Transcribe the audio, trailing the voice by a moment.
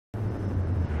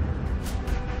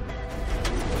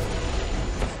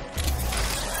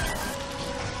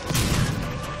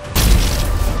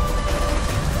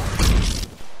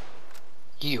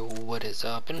What is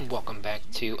up, and welcome back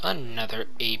to another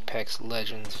Apex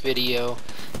Legends video.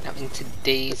 Now in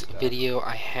today's video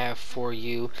I have for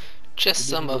you just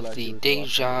some of the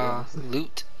Deja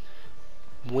Loot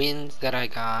wins that I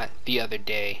got the other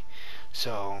day.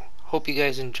 So hope you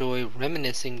guys enjoy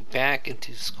reminiscing back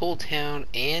into Skull Town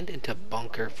and into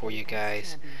Bunker for you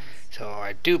guys. So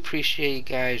I do appreciate you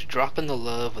guys dropping the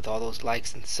love with all those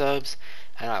likes and subs,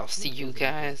 and I'll see you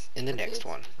guys in the next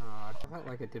one. I felt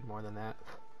like it did more than that.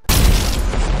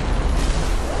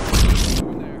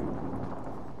 Over there.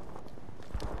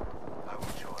 I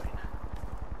will join.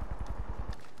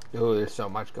 Oh, there's so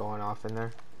much going off in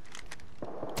there.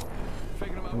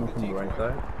 Faking them out Someone with from the right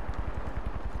side.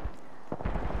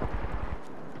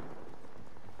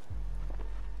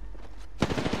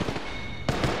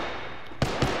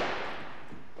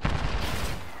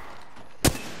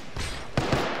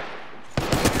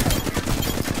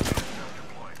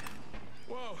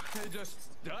 Whoa, they just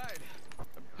died.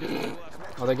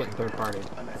 Oh, they're getting third party.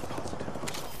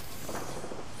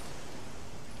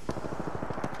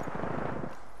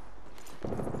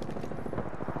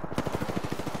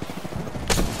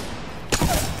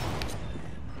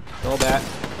 Roll that.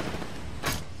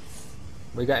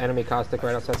 We got enemy caustic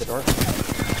right outside the door.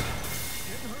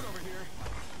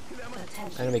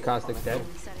 Enemy caustic's dead.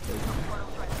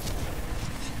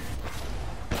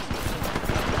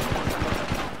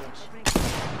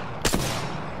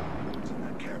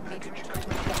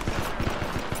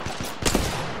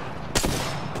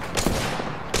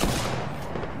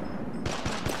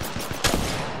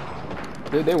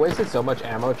 Dude, they wasted so much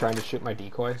ammo trying to shoot my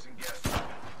decoy.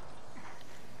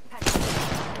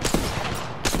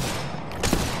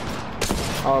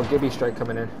 Oh, Gibby strike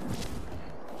coming in.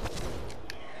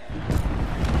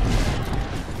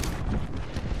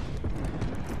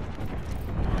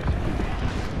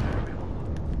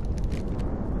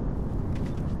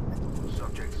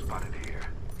 Subject spotted here.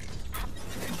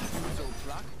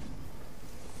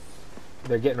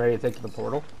 They're getting ready to take to the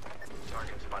portal.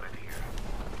 Target spotted here.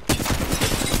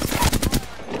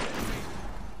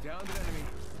 Downed an enemy.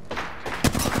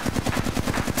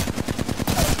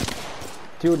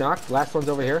 Two knocked. Last one's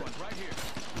over here. Right here.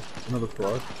 Another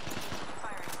squad.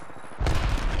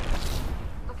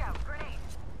 Look out, grenade.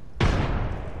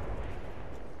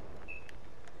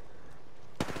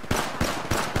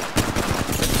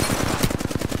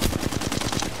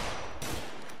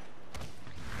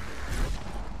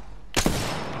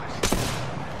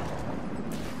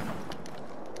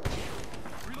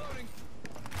 Reloading.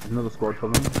 Another squad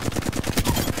coming.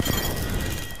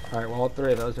 Alright, well all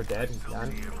three of those are dead. He's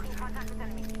done. Contact with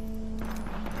enemy. Enemy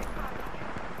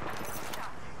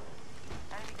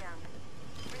down.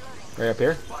 Reloading. Right up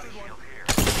here. Body shield here.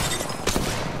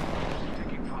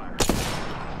 Taking fire.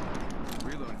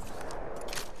 Reloading.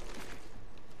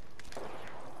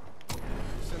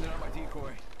 Sending out my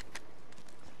decoy.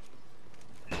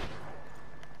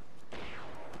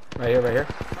 Right here, right here.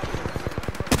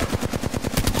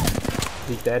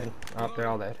 He's dead. Oh, they're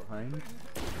all dead. Behind.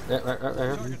 Yeah, right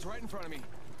here. Target's right in front of me.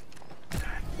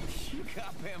 You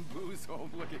got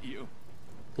bamboozled. Look at you.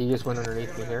 He just went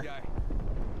underneath me here. Guy.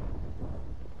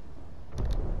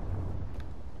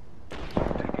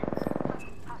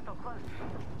 Hostile close.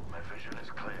 My vision is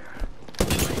clear.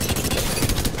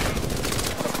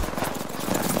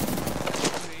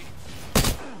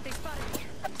 They spotted me.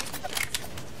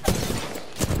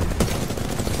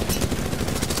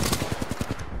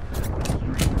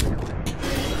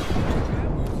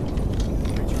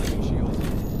 Recharging shields.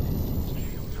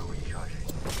 Shields are recharging.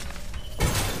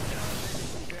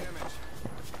 Damage.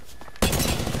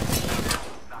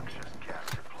 Noxious gas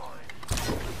deployed.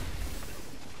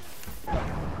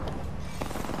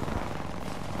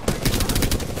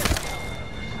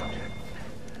 Subject.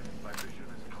 My vision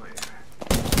is clear.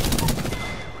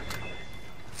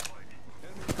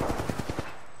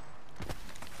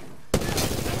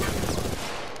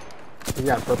 He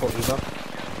got a purple Evo.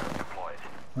 Deployed.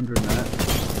 100 net.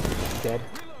 Dead.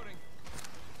 Reloading.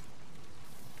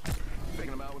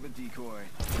 Taking him out with a decoy.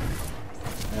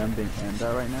 I am being aimed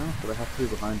at right now, but I have to be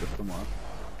behind us somewhere.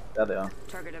 There they are.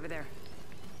 Target over there.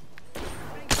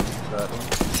 That one.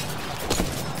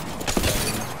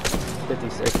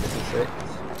 56, 56,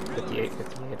 58,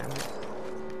 58 enemies.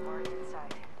 Already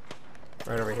inside.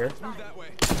 Right over here. Move that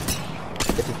way.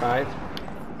 55.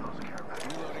 Those care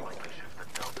packages likely shift the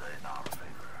delta in our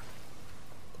favor.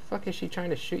 The fuck is she trying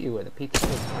to shoot you with? A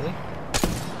P20?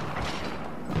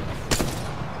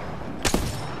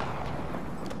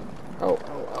 Oh,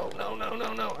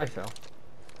 no, I fell.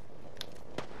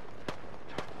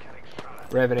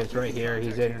 Revenant's right here.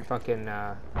 He's in fucking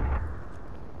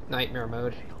nightmare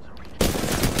mode.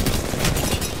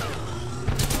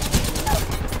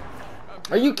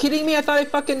 Are you kidding me? I thought I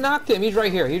fucking knocked him. He's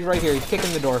right here. He's right here. He's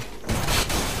kicking the door.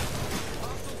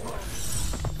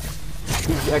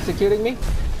 He's executing me?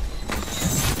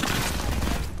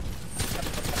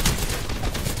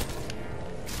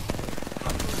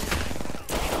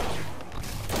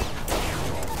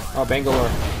 Oh, Bangalore.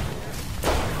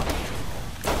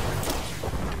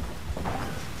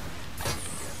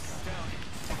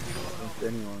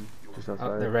 Anyone just outside.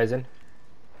 Oh, they're resin.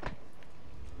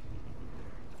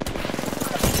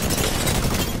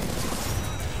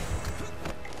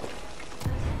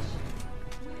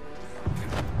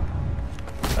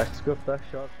 Let's go flash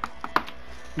shot.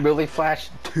 Really flash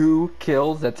 2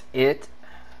 kills, that's it?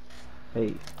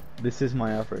 Hey, this is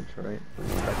my average, right?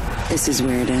 This is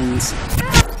where it ends.